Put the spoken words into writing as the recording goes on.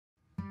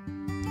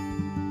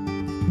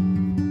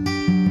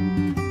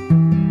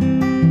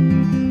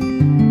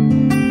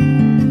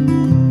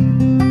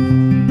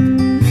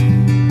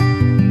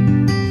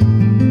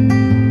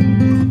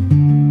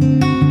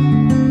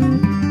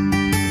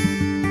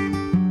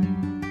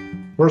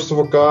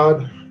Merciful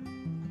God,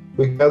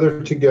 we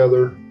gather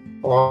together,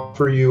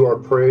 offer you our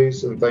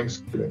praise and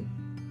thanksgiving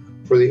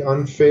for the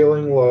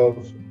unfailing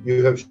love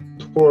you have shown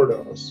toward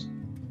us,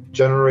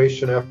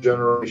 generation after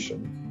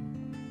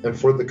generation, and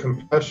for the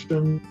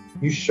compassion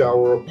you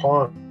shower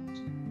upon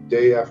us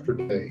day after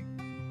day.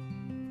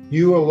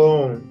 You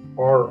alone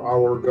are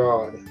our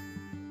God.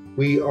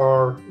 We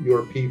are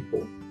your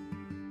people.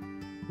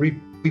 We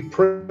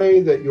pray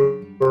that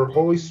your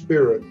Holy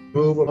Spirit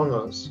move among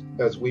us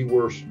as we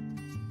worship.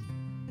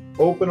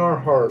 Open our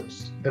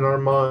hearts and our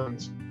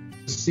minds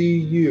to see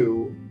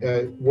you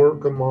at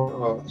work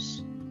among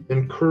us,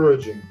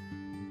 encouraging,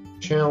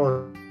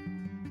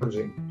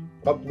 challenging,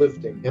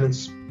 uplifting, and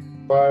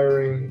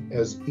inspiring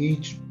as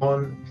each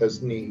one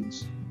has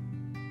needs.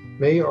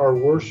 May our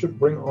worship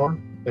bring honor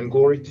and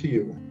glory to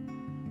you.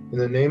 In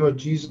the name of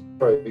Jesus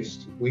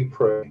Christ, we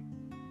pray.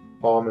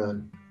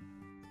 Amen.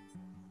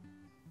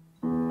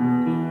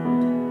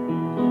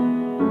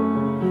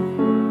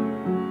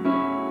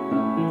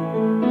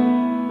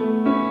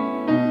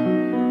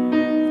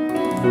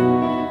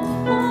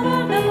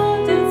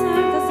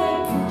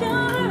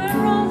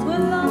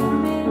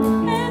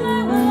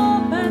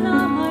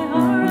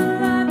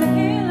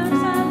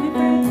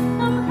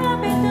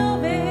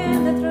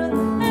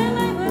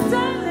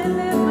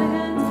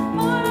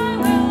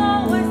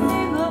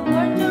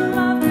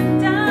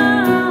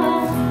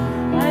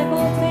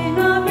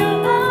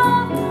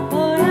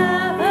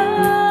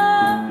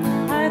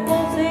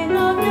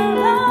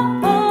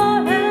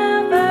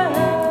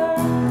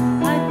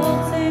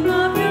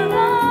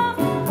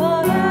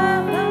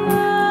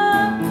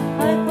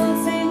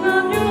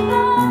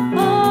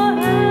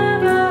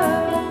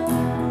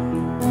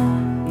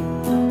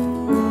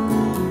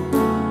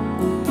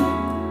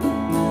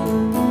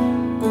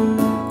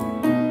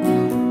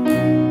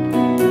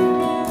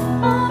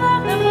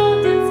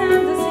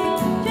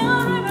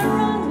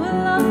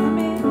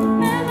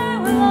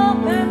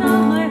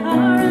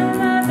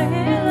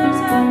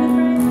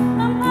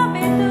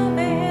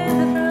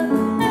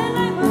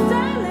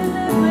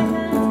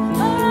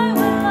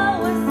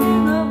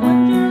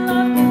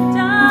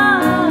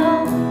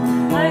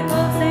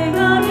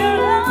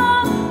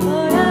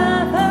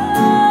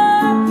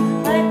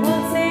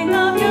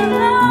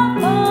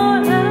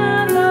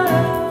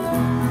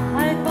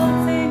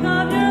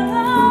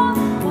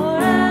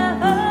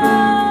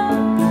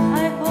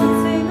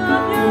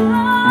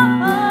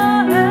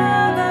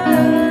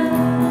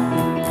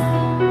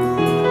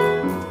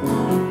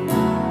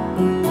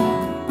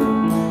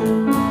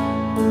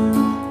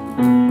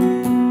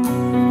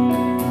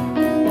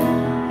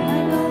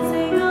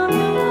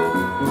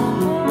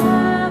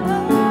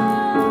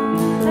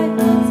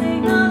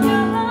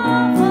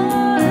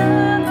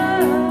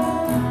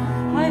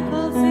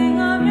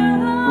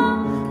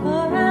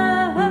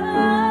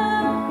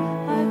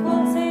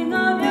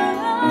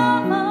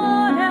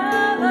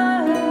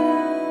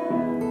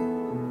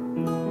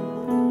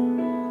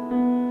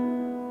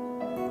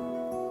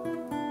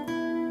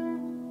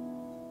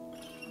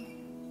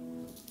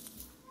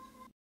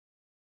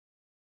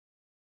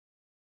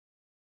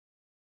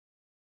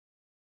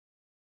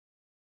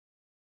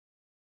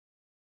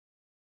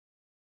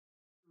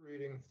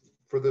 Reading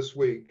for this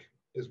week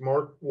is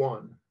Mark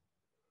 1,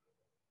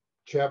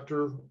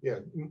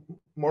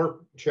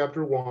 Mark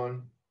chapter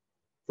 1,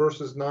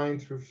 verses 9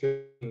 through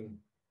 15.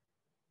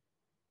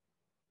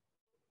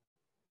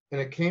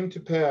 And it came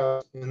to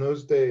pass in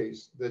those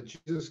days that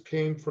Jesus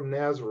came from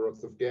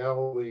Nazareth of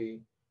Galilee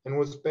and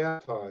was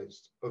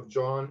baptized of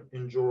John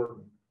in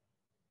Jordan.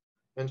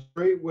 And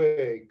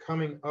straightway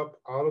coming up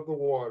out of the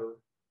water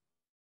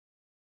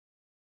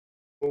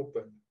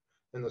opened,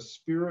 and the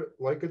Spirit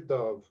like a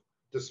dove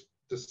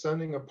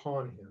descending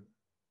upon him.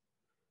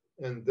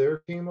 And there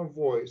came a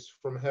voice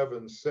from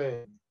heaven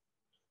saying,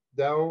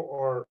 Thou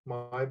art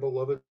my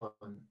beloved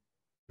Son,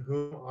 in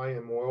whom I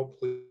am well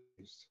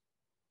pleased.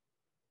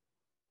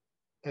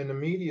 And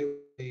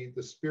immediately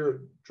the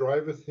Spirit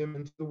driveth him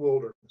into the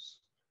wilderness,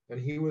 and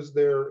he was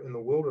there in the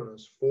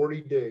wilderness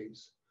 40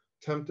 days,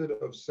 tempted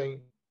of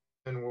Satan,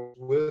 and was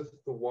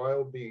with the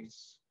wild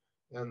beasts,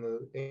 and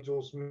the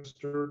angels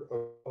ministered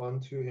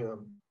unto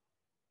him.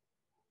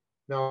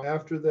 Now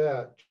after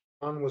that,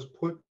 John was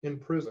put in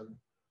prison.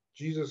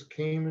 Jesus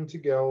came into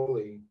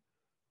Galilee,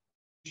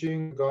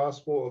 preaching the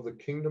gospel of the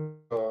kingdom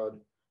of God,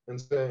 and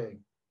saying,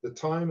 The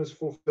time is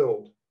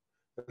fulfilled,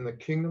 and the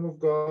kingdom of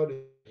God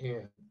is at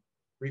hand.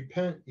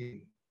 Repent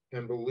ye,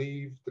 and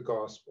believe the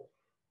gospel.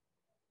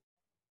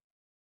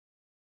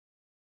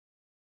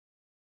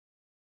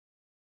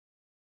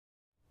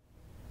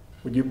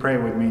 Would you pray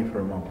with me for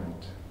a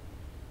moment?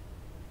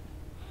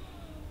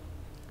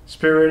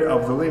 Spirit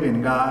of the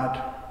living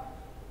God,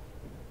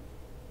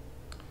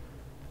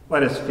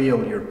 let us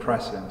feel your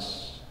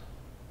presence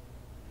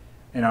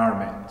in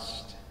our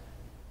midst.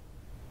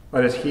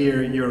 Let us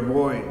hear your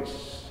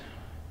voice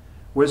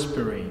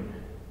whispering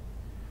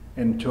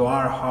into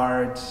our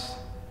hearts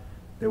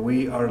that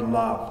we are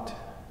loved,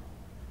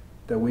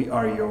 that we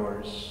are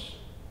yours.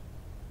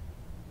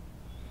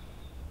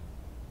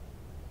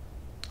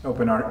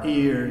 Open our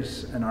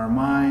ears and our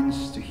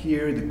minds to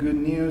hear the good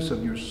news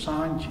of your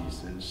Son,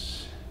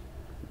 Jesus,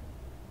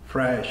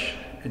 fresh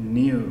and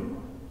new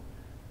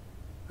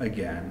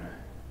again.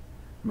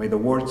 May the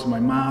words of my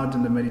mouth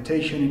and the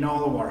meditation in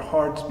all of our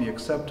hearts be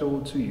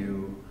acceptable to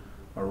you,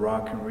 our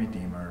rock and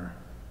redeemer.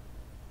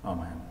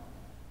 Amen.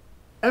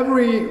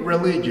 Every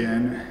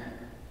religion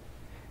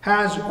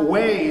has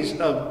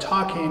ways of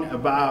talking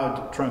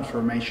about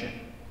transformation.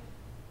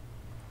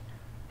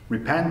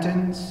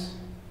 Repentance,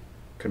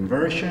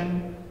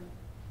 conversion,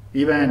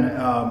 even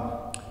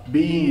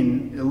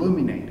being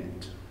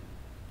illuminated.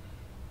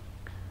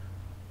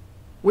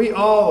 We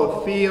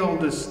all feel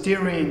the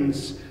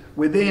stirrings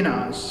within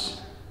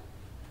us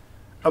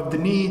of the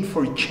need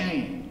for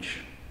change.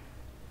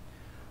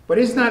 But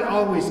it's not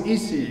always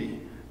easy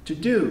to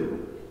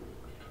do.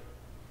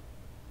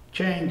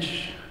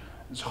 Change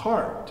is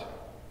hard.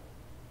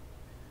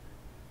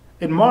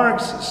 It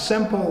marks a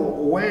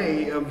simple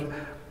way of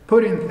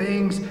putting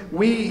things.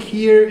 We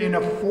hear in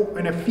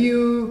a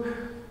few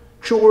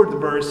short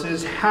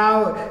verses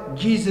how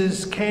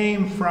Jesus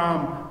came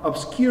from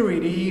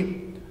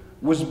obscurity,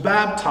 was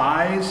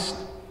baptized,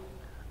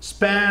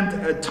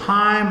 spent a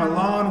time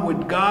alone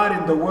with God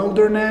in the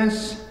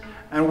wilderness,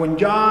 and when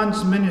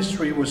John's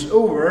ministry was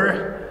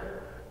over,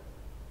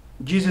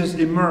 Jesus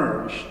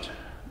emerged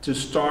to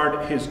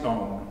start his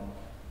own.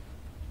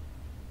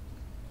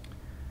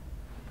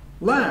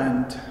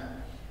 Lent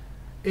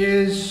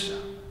is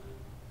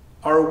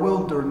our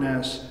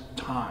wilderness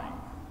time.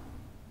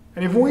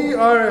 And if we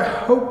are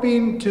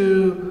hoping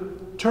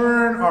to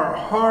turn our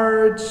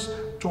hearts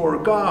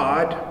toward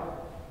God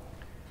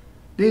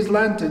this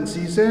Lenten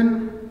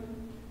season,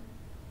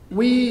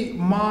 we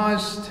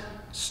must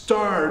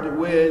start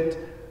with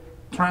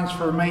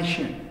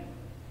transformation.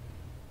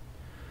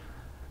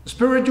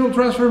 Spiritual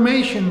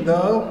transformation,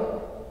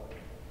 though,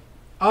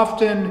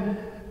 often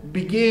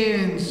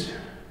begins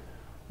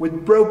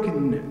with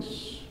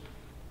brokenness.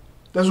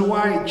 That's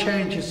why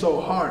change is so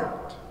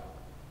hard.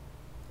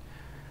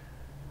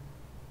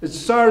 It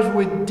starts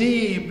with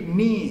deep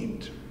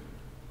need,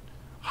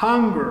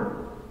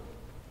 hunger,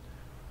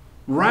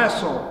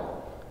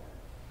 wrestle,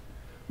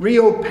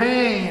 real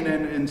pain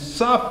and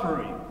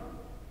suffering.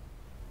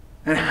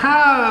 And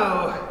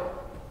how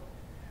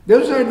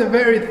those are the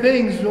very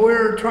things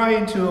we're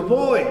trying to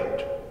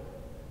avoid.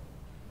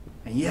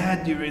 And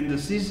yet, during the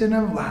season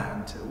of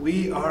Lent,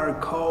 we are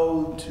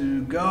called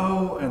to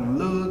go and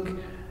look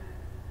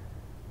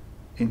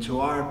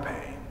into our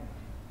pain,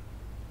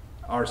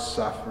 our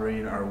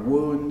suffering, our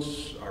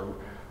wounds,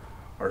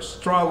 our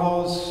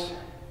struggles,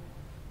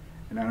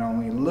 and not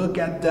only look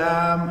at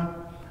them,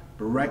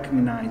 but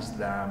recognize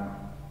them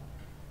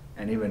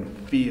and even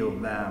feel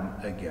them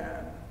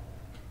again.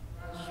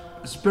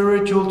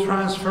 Spiritual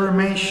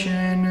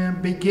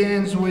transformation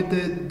begins with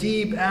the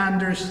deep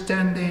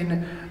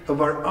understanding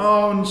of our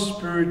own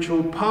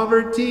spiritual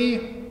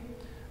poverty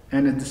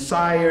and a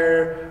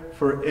desire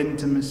for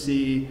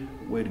intimacy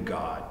with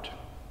God.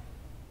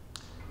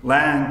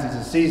 Lent is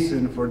a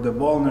season for the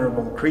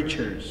vulnerable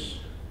creatures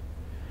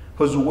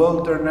whose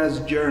wilderness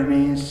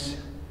journeys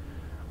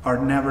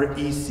are never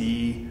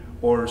easy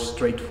or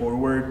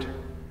straightforward.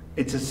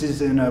 It's a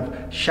season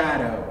of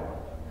shadow,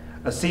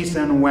 a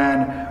season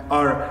when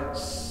our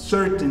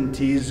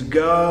certainties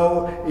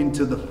go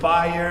into the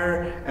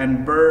fire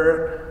and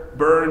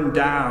burn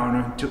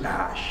down to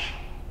ash.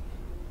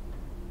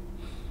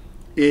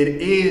 It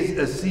is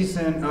a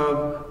season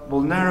of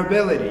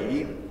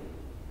vulnerability,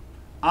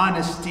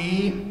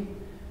 honesty,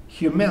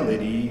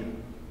 humility,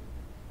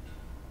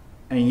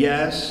 and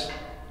yes,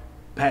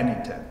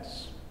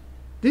 penitence.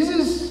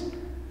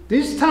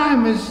 This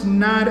time is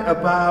not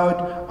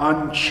about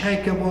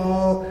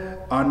unshakable,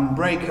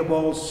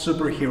 unbreakable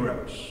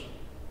superheroes.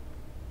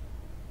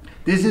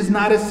 This is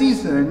not a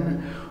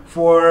season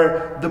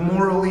for the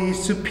morally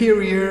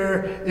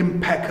superior,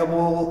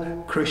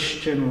 impeccable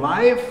Christian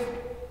life.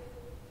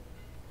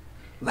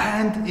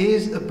 Lent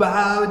is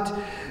about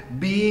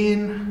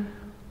being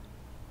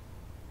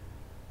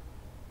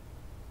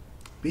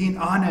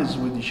honest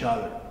with each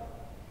other,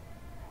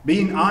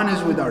 being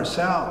honest with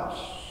ourselves.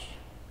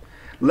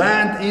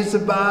 Lent is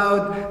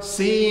about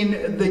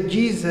seeing the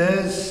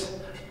Jesus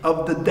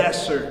of the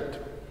desert,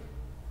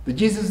 the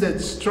Jesus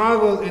that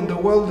struggled in the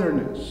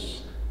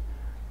wilderness,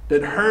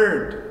 that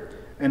hurt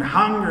and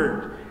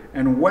hungered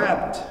and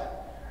wept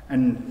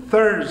and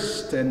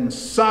thirsted and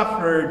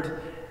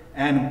suffered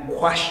and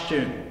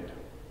questioned.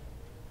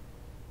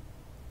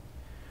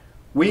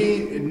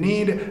 We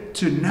need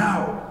to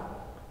know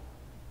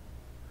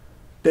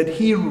that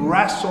he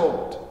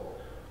wrestled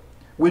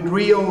with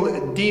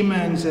real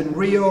demons and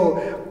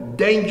real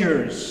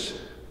dangers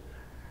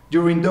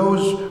during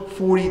those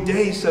 40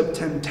 days of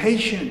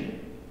temptation.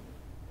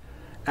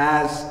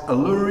 As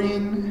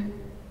alluring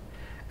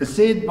as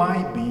it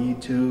might be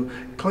to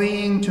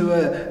cling to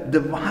a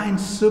divine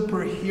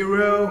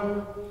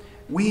superhero,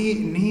 we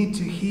need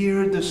to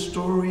hear the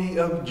story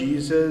of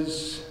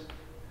Jesus.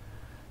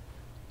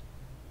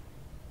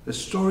 The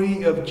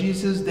story of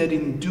Jesus that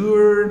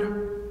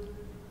endured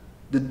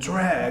the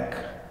drag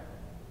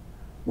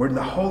where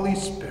the Holy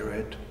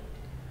Spirit,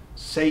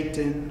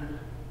 Satan,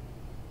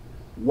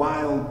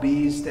 wild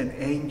beasts, and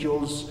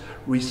angels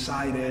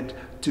resided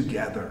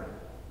together.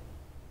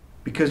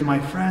 Because, my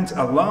friends,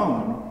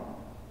 alone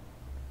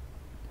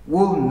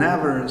will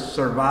never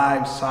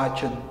survive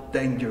such a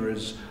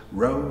dangerous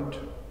road.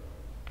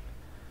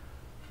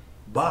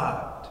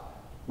 But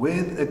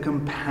with a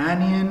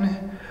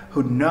companion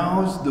who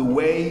knows the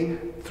way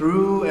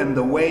through and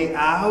the way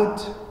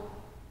out,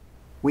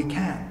 we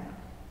can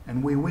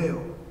and we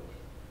will.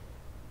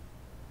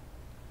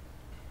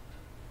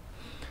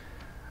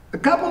 A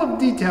couple of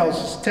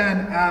details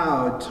stand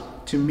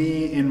out to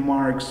me in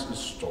Mark's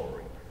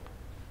story.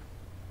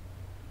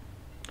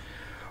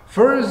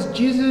 First,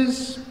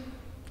 Jesus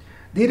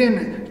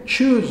didn't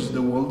choose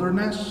the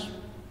wilderness.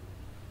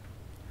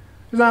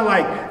 It's not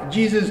like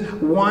Jesus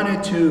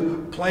wanted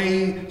to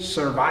play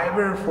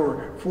survivor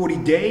for 40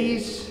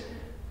 days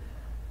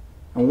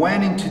and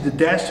went into the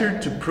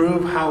desert to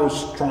prove how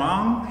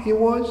strong he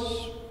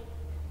was.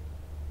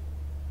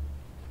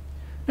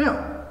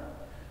 No,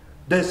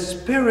 the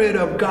Spirit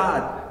of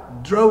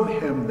God drove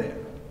him there.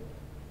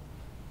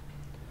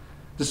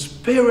 The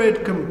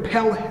Spirit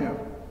compelled him,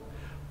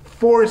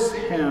 forced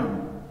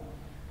him,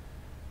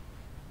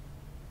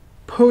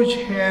 push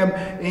him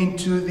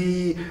into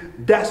the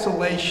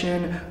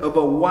desolation of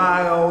a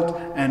wild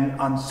and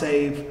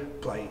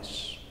unsafe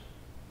place.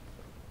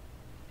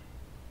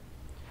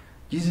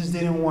 Jesus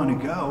didn't want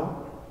to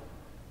go.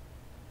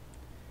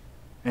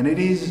 And it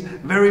is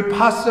very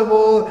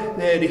possible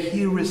that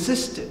he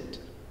resisted.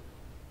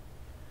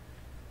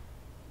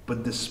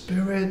 But the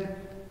Spirit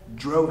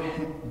drove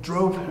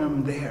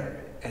him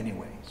there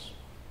anyways.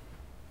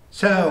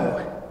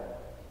 So,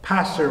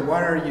 Pastor,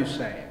 what are you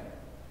saying?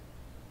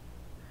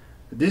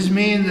 This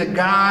means that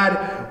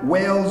God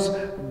wills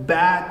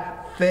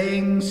bad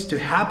things to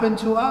happen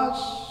to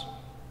us?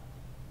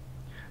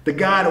 That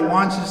God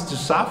wants us to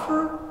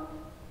suffer?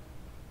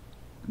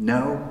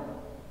 No,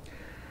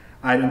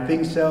 I don't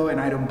think so, and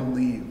I don't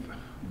believe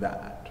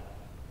that.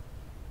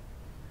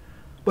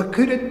 But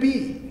could it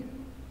be?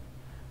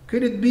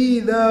 Could it be,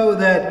 though,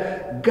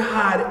 that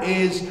God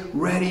is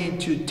ready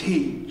to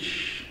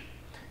teach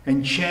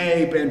and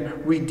shape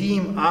and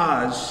redeem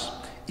us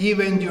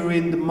even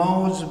during the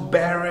most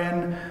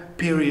barren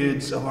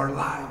periods of our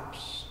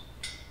lives?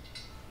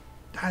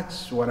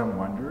 That's what I'm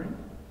wondering.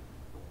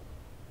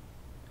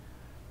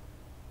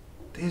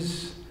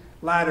 This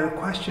latter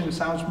question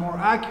sounds more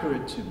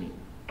accurate to me.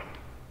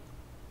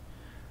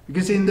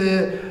 Because in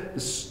the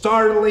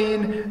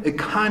startling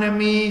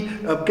economy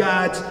of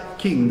God's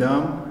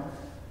kingdom,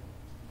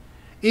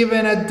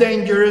 even a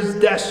dangerous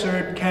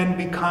desert can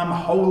become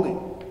holy.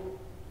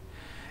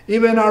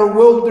 Even our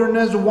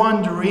wilderness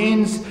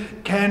wanderings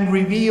can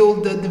reveal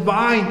the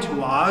divine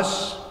to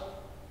us.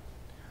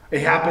 It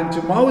happened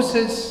to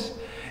Moses.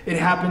 It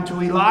happened to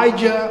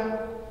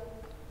Elijah.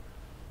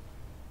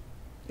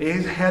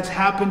 It has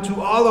happened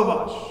to all of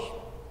us.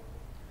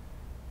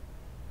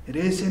 It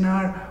is in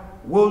our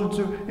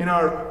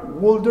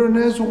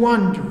wilderness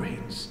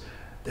wanderings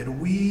that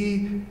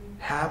we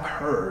have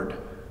heard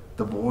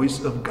the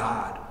voice of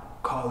God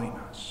calling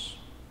us.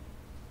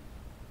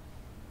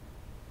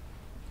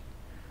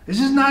 This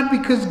is not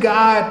because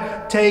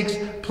God takes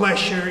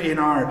pleasure in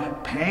our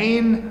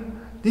pain.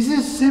 This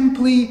is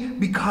simply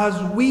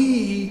because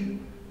we,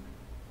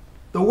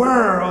 the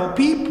world,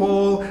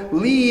 people,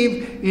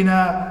 live in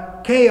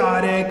a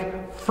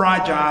chaotic,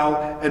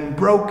 fragile, and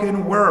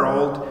broken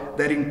world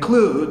that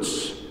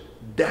includes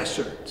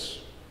deserts.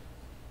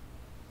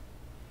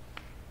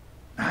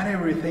 Not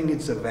everything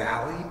is a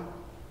valley.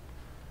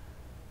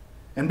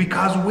 And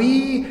because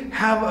we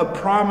have a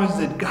promise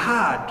that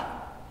God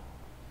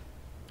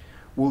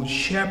will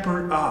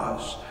shepherd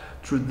us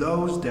through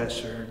those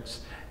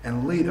deserts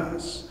and lead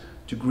us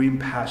to green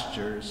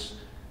pastures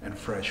and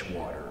fresh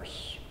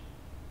waters.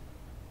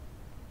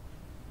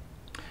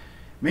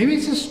 Maybe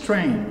it's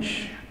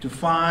strange to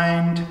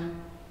find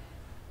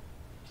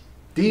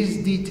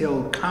these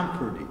details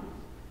comforting,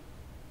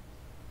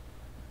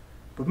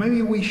 but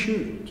maybe we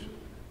should,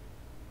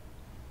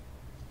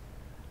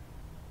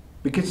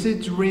 because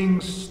it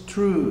rings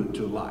true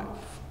to life.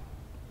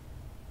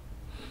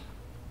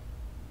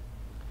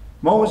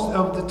 Most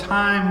of the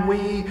time,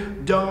 we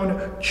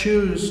don't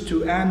choose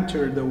to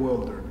enter the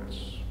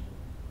wilderness.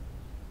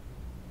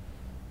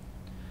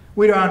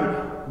 We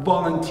don't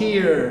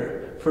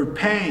volunteer for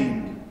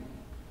pain,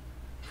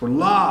 for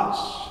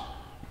loss,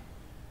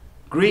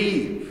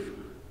 grief,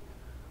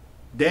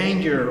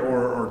 danger,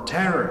 or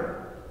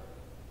terror.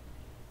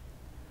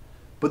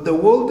 But the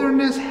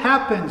wilderness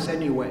happens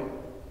anyway.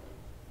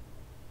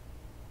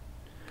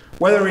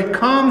 Whether it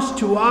comes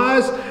to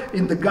us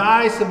in the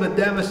guise of a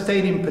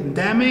devastating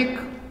pandemic,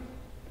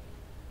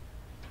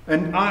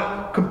 an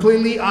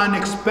completely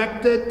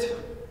unexpected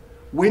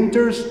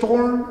winter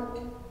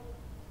storm,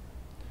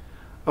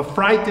 a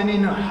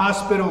frightening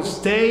hospital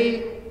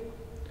stay,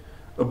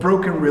 a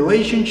broken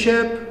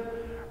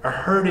relationship, a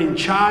hurting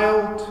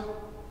child,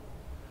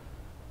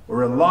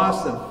 or a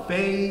loss of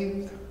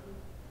faith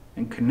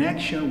and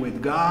connection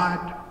with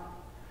God,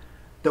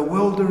 the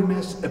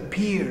wilderness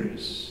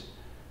appears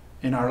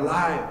in our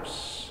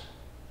lives.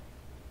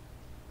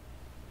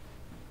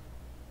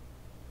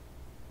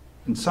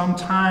 And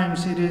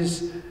sometimes it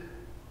is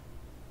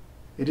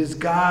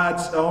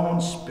God's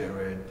own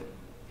Spirit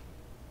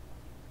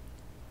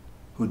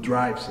who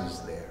drives us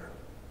there.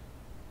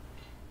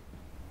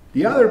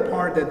 The other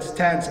part that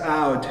stands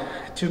out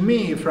to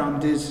me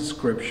from this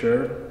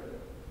scripture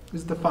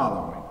is the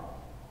following.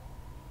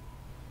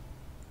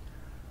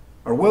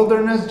 Our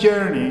wilderness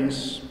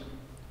journeys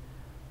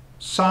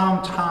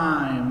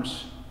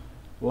sometimes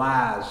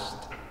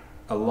last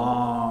a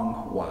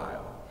long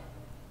while.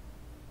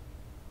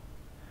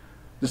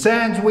 The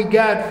sense we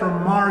get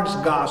from Mark's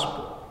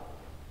gospel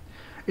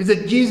is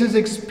that Jesus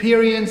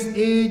experienced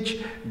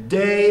each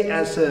day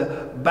as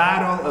a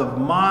battle of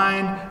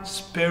mind,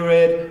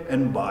 spirit,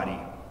 and body.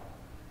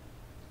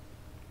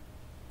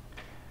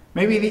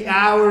 Maybe the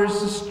hours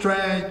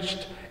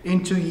stretched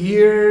into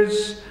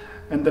years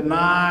and the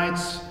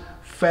nights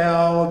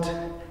felt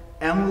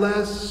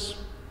endless.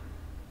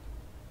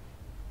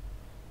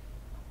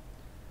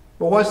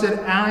 But was it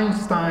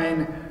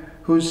Einstein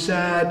who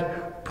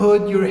said,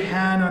 "Put your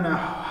hand on a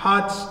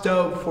hot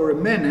stove for a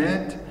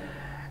minute,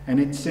 and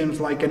it seems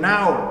like an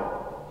hour.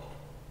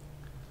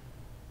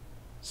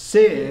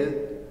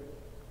 Sit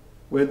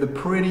with a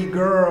pretty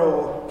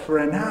girl for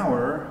an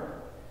hour,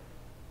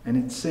 and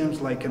it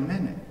seems like a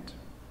minute."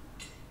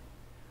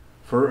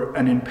 For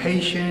an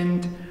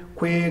impatient,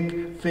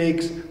 quick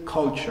fix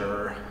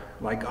culture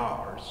like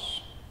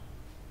ours,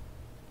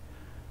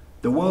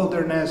 the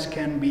wilderness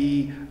can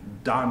be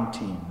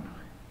daunting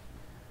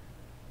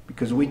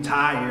because we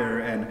tire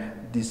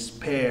and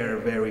despair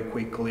very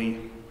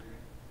quickly.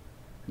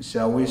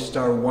 So we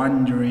start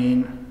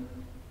wondering,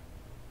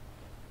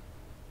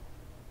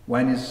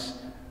 when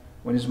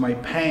is my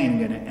pain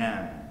going to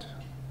end?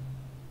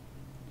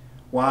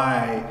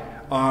 Why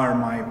are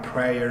my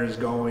prayers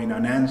going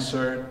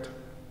unanswered?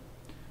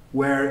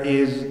 Where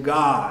is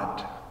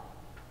God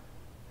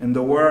in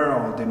the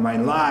world, in my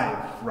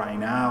life right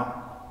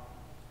now?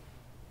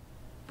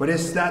 But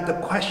is that the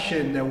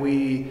question that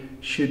we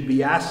should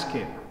be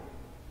asking?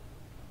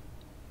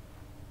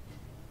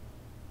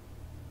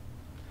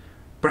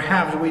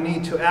 Perhaps we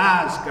need to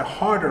ask a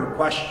harder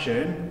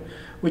question,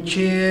 which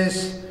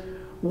is,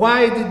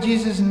 why did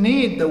Jesus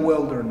need the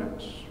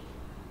wilderness?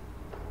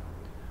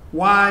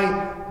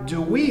 Why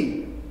do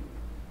we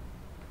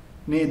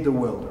need the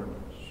wilderness?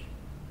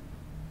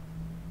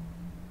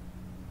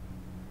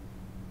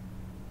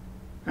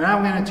 And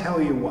I'm going to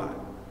tell you why.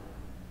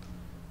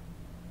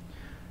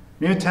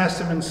 New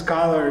Testament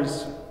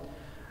scholars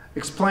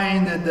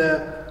explain that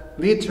the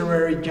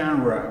literary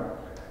genre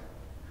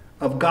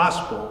of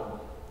gospel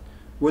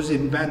was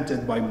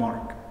invented by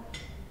Mark.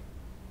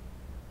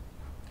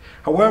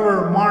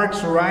 However,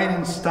 Mark's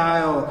writing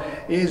style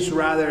is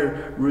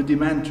rather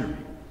rudimentary.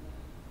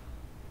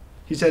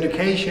 His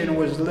education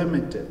was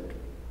limited.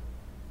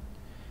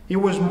 He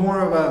was more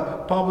of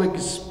a public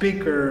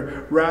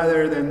speaker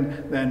rather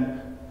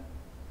than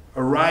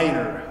a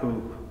writer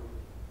who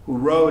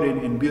wrote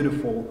it in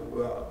beautiful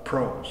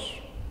prose.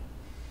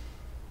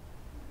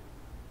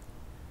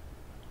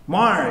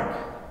 Mark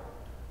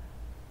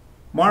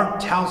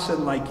tells it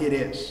like it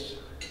is,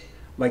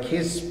 like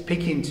he's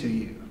speaking to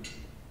you.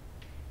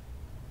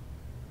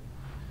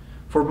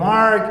 For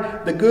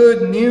Mark, the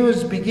good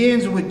news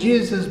begins with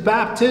Jesus'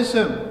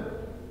 baptism.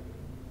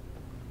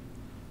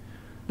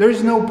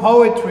 There's no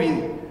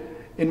poetry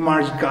in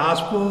Mark's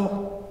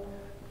gospel.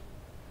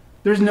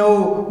 There's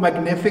no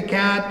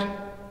Magnificat.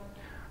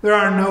 There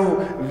are no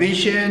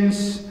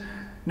visions,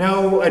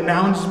 no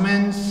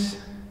announcements,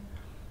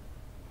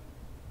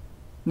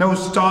 no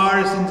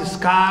stars in the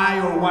sky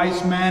or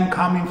wise men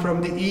coming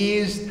from the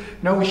east,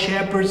 no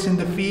shepherds in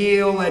the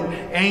field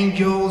and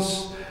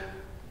angels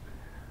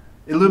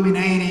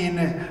illuminating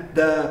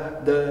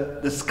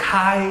the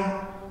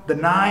sky, the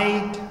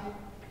night.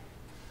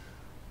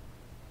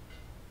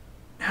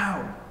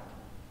 No.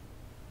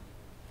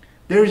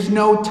 There's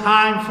no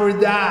time for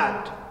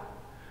that.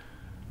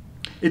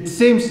 It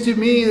seems to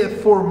me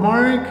that for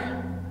Mark,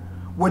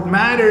 what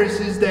matters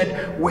is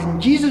that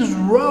when Jesus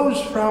rose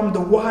from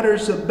the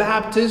waters of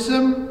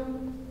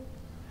baptism,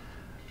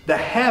 the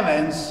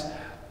heavens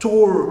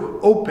tore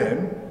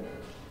open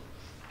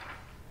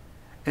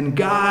and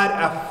God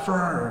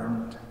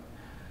affirmed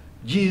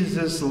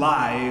Jesus'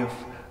 life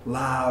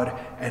loud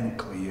and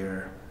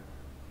clear.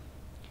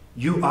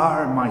 You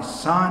are my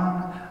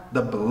Son,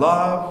 the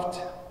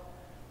beloved.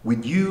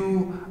 With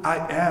you I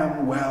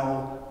am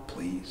well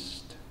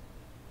pleased.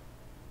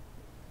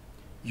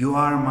 You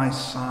are my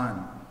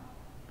Son,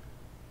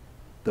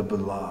 the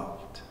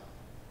beloved.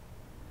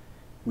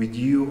 With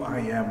you I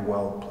am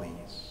well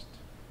pleased.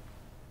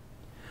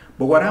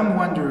 But what I'm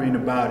wondering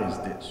about is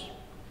this.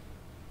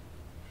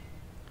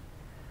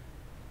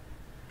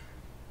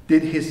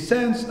 Did his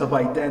sense of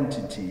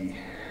identity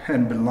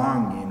and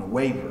belonging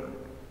waver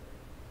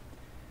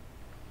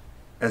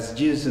as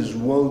Jesus'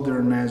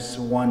 wilderness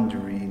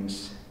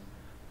wanderings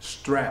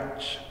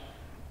stretch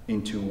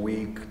into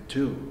week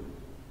 2,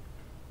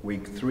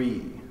 week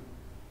 3,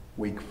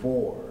 week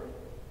 4?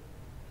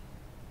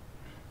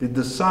 Did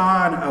the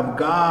Son of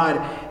God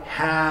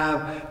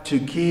have to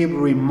keep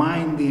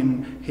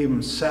reminding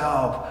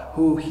himself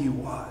who he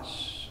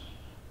was?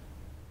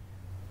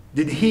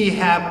 Did he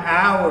have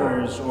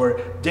hours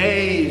or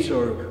days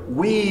or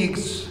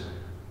weeks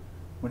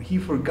when he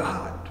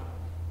forgot?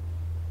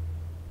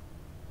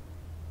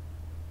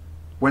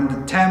 When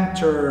the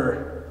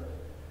tempter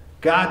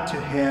got to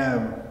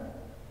him,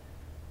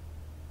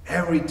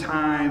 every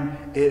time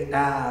it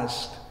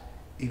asked,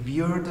 if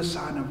you're the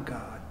Son of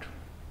God,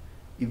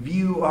 if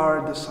you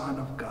are the Son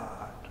of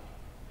God,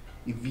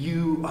 if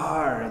you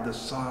are the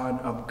Son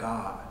of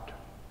God.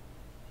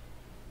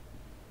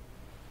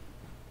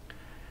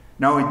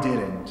 No, it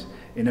didn't.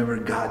 It never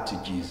got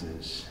to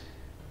Jesus.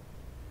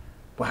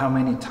 But how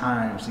many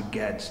times it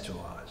gets to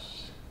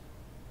us?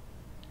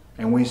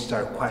 And we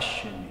start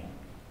questioning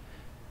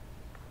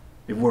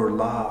if we're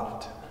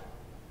loved,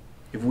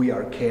 if we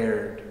are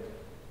cared,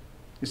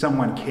 if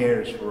someone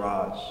cares for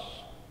us,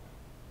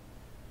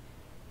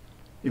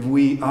 if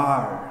we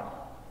are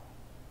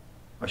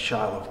a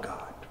child of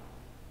God.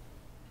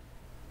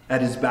 At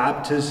his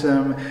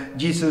baptism,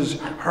 Jesus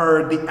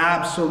heard the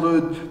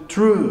absolute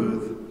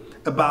truth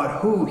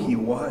about who he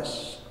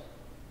was.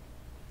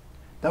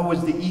 That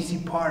was the easy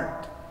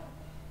part.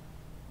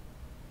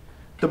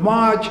 The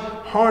much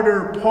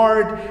harder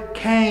part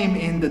came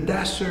in the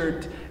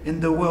desert, in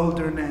the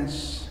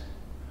wilderness,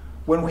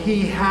 when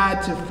he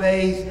had to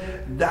face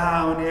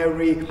down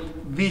every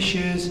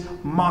vicious,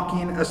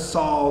 mocking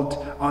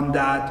assault on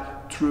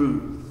that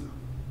truth.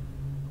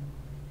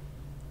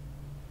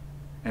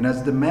 And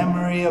as the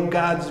memory of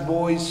God's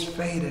voice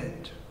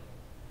faded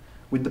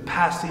with the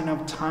passing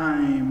of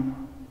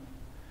time,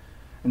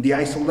 and the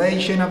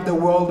isolation of the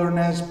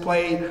wilderness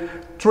played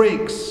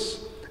tricks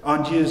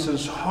on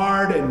Jesus'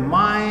 heart and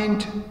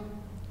mind,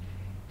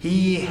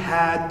 he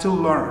had to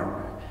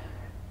learn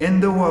in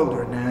the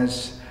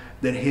wilderness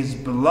that his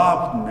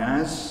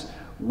belovedness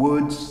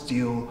would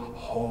still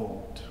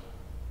hold.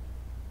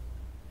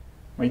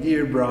 My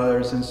dear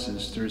brothers and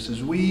sisters,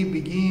 as we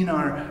begin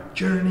our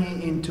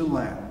journey into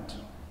Lent,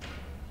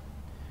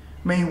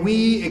 may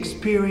we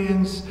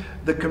experience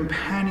the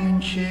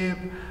companionship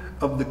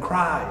of the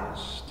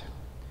Christ,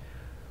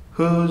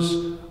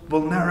 whose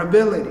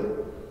vulnerability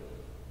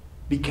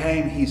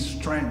became his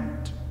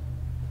strength.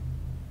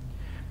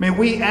 May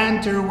we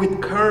enter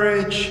with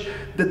courage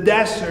the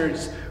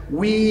deserts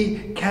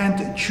we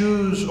can't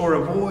choose or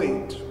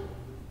avoid.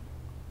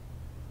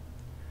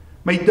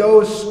 May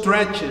those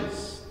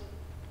stretches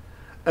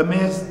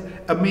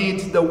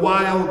amidst the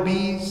wild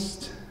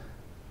beasts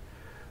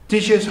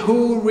teach us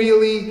who we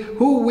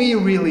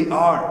really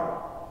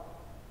are,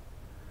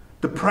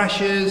 the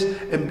precious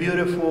and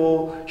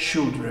beautiful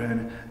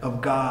children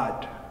of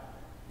God.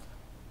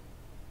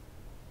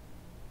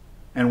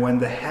 And when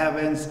the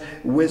heavens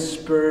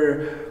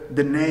whisper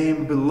the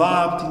name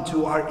beloved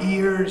into our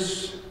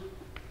ears,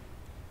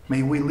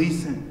 may we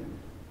listen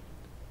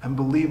and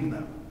believe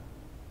them.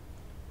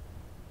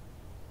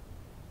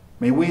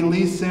 May we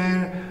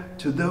listen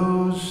to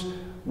those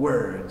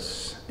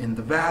words in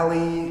the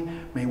valley.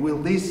 May we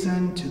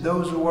listen to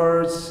those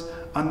words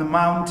on the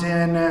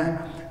mountain.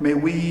 May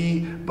we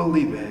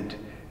believe it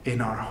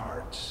in our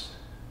hearts.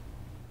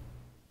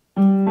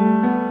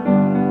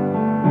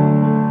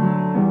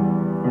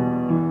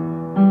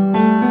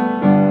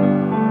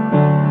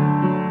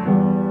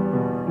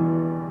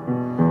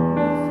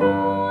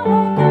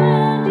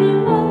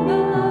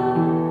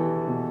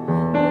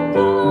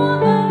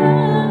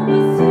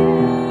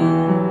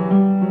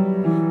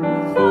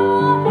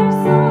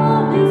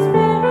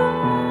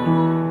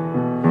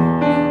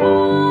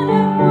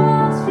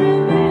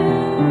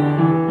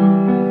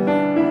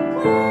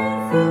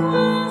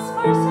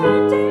 First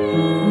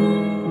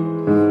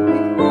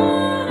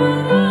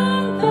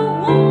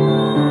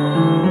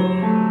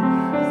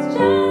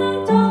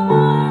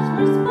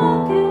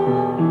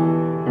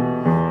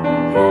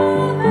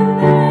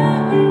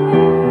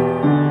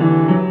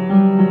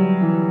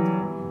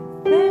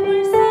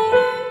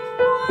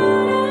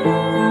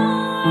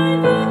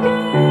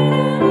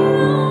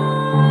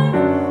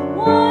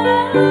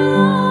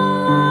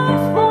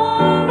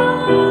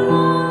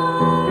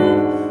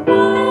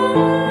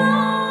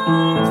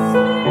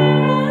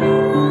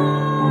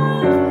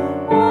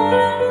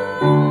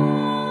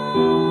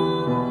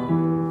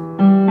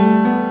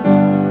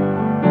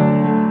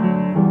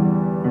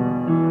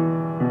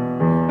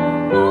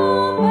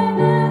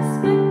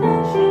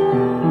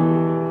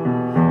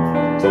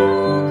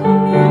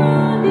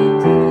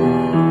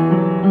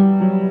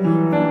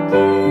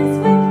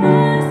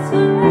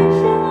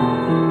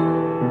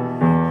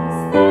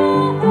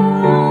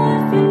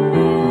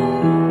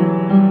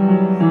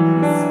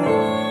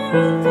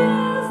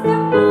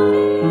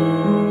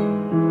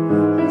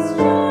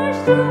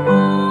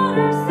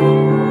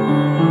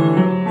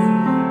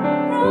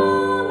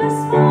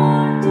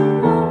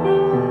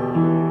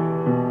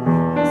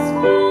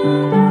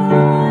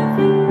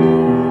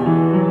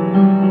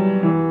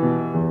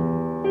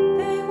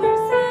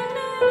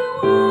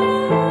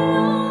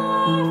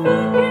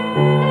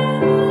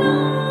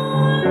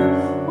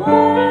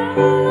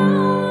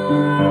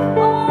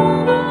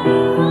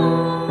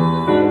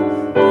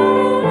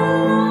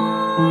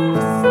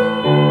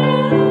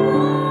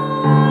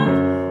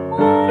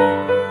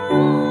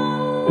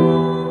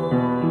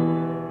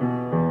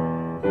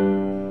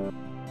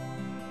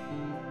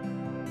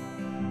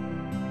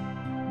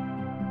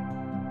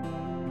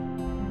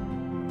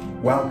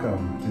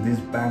this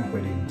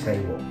banqueting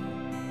table.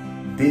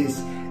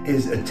 This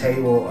is a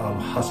table of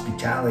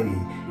hospitality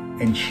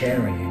and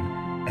sharing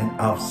and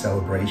of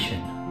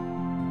celebration.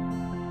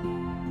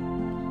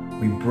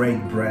 We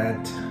break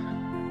bread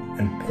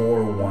and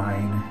pour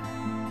wine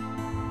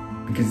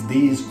because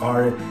these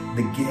are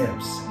the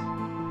gifts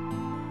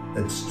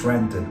that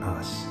strengthen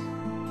us,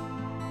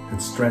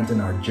 that strengthen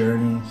our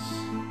journeys,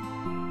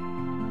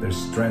 that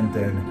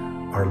strengthen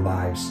our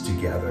lives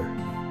together.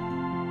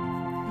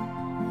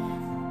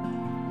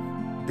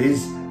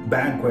 This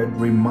banquet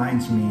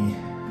reminds me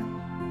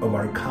of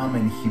our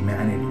common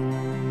humanity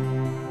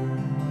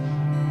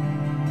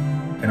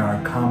and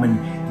our common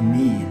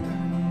need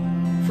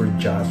for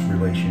just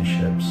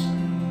relationships.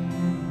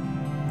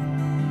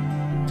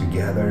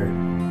 Together,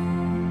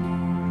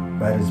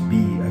 let us be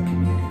a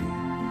community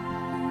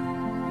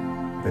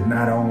that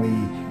not only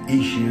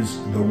issues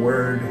the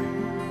word,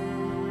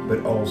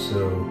 but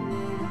also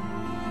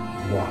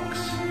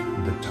walks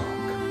the talk.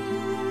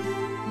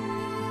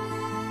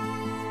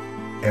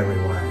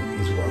 Everyone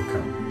is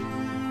welcome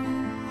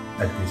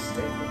at this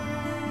table.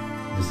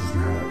 This is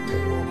not our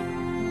table.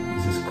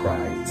 This is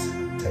Christ's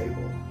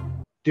table.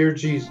 Dear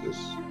Jesus,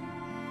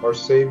 our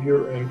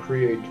Savior and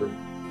Creator,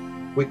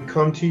 we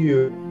come to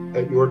you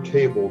at your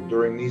table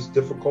during these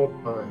difficult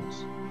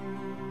times.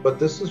 But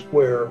this is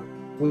where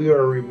we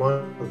are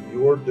reminded of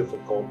your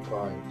difficult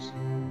times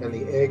and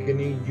the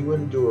agony you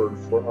endured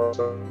for our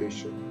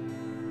salvation.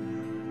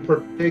 We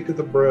partake of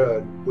the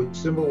bread, which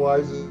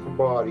symbolizes the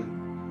body,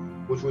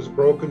 which was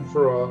broken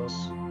for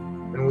us,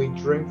 and we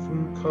drink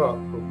from the cup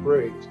of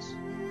grace,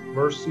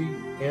 mercy,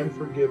 and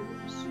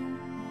forgiveness.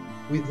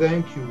 We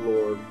thank you,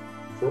 Lord,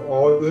 for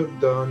all you have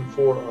done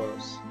for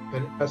us,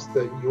 and ask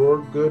that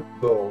your good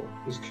will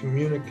is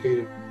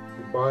communicated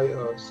by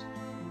us,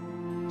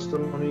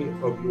 testimony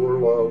of your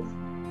love,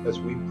 as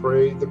we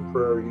pray the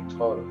prayer you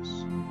taught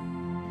us.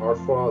 Our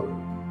Father,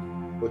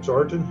 which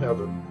art in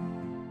heaven,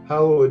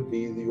 hallowed be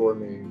your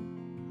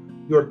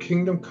name. Your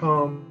kingdom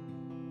come,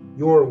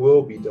 your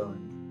will be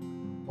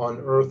done, on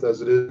earth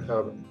as it is in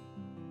heaven.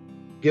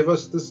 Give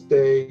us this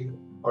day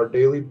our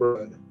daily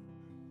bread,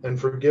 and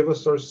forgive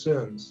us our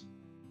sins,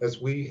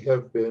 as we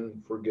have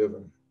been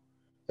forgiven.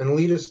 And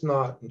lead us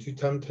not into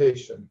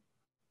temptation,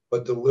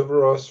 but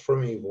deliver us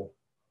from evil.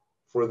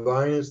 For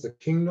thine is the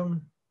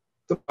kingdom,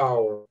 the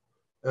power,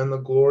 and the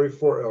glory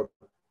forever.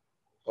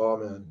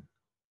 Amen.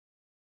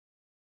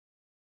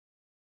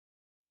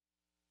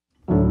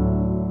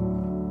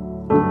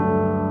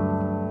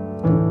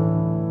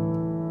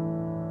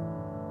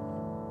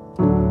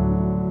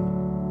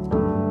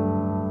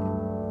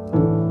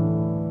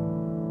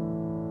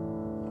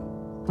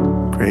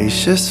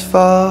 Gracious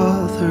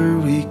Father,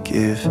 we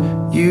give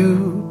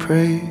you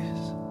praise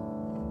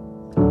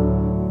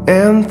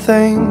and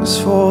thanks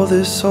for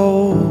this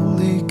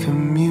holy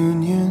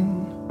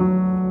communion,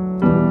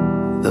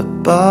 the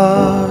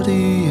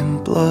body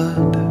and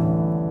blood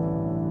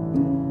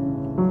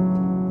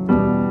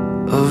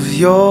of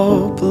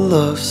your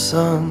beloved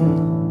Son.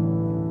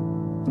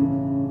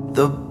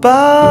 The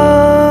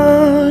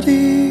body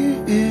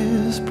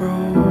is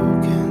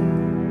broken,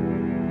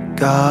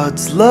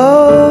 God's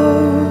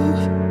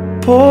love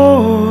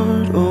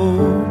poured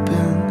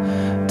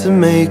open to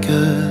make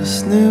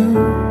us new.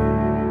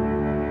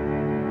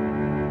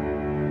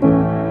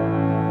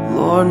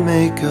 Lord,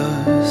 make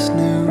us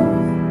new.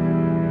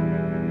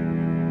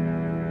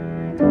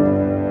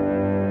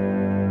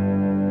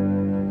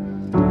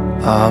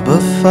 Abba,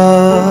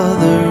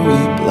 Father, we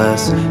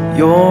bless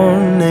your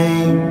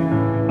name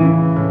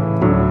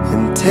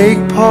and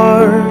take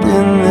part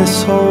in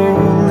this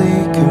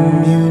holy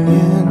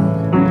communion.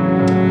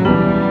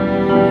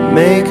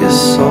 Make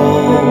us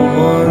all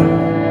one,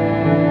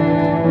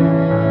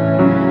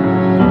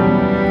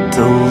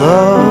 to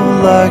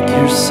love like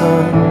your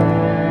Son.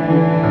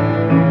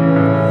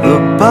 The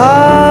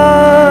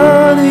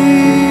body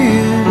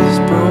is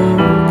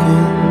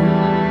broken,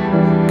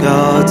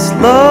 God's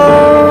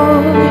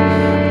love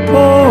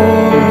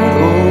poured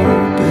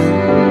open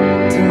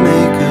to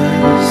make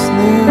us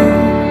new.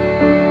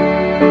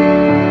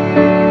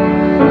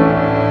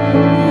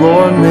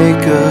 Lord,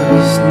 make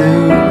us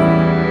new.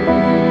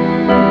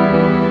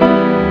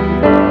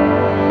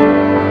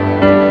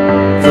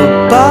 The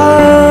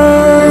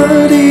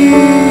body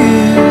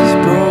is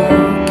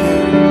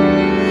broken,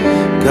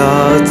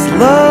 God's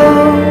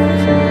love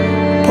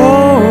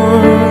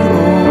poured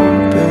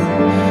open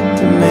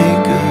to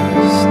make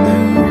us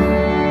new.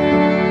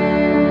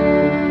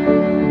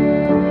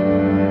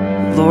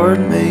 Lord,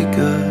 make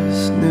us